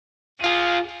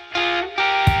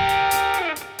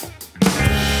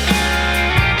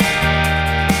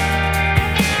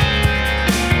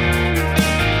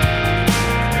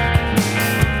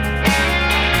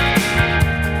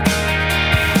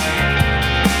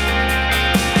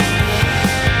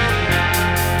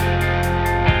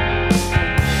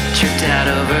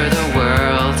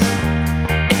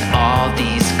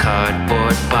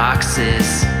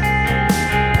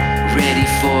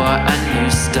for a new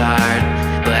start,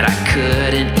 but I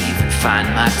couldn't even find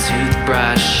my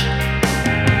toothbrush.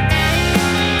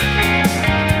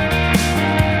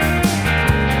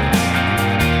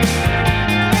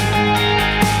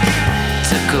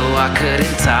 I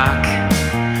couldn't talk.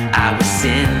 I was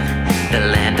in the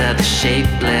land of the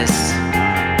shapeless.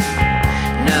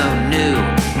 No new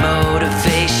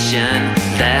motivation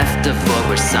left for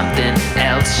where something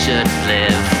else should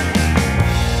live.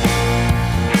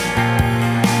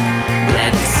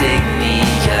 Blend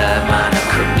insignia,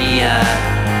 monochromia.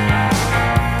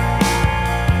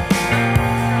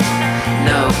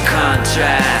 No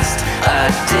contrast, a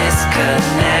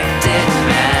disconnected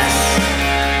mess.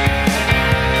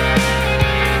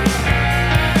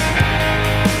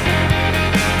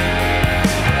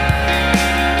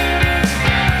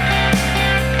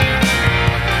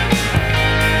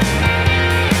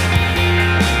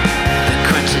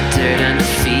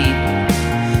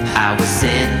 I was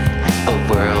in a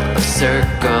world of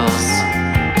circles.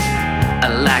 A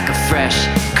lack of fresh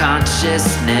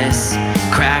consciousness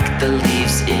cracked the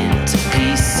leaves into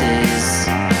pieces.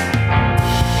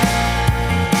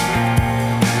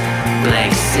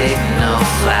 Blank signal,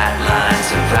 flat lines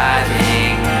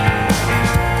arriving.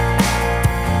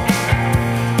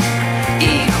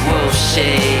 Equal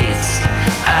shades,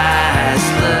 eyes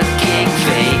looking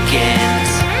vacant.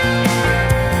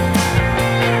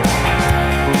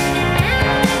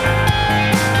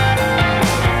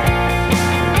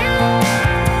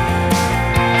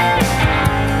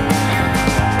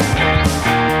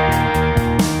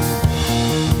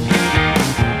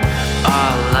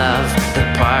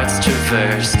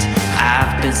 Traversed,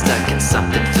 I've been stuck in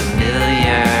something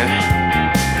familiar.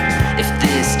 If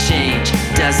this change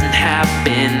doesn't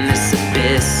happen, this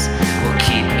abyss will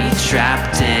keep me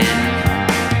trapped in.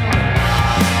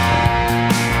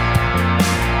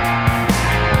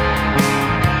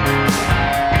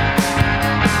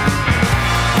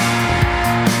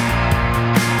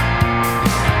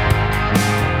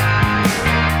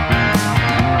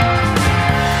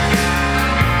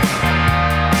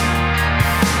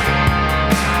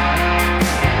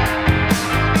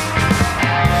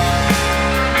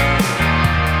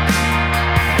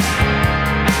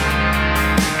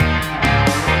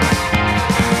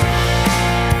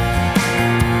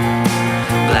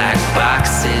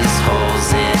 Boxes,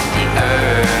 holes in the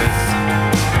earth.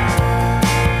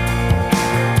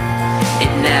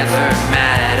 It never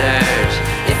mattered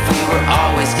if we were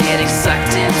always getting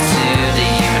sucked into the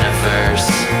universe.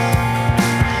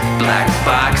 Black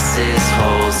boxes,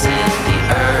 holes in the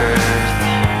earth.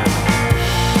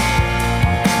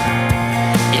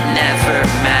 It never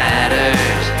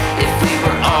mattered if we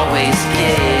were always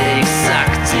getting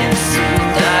sucked into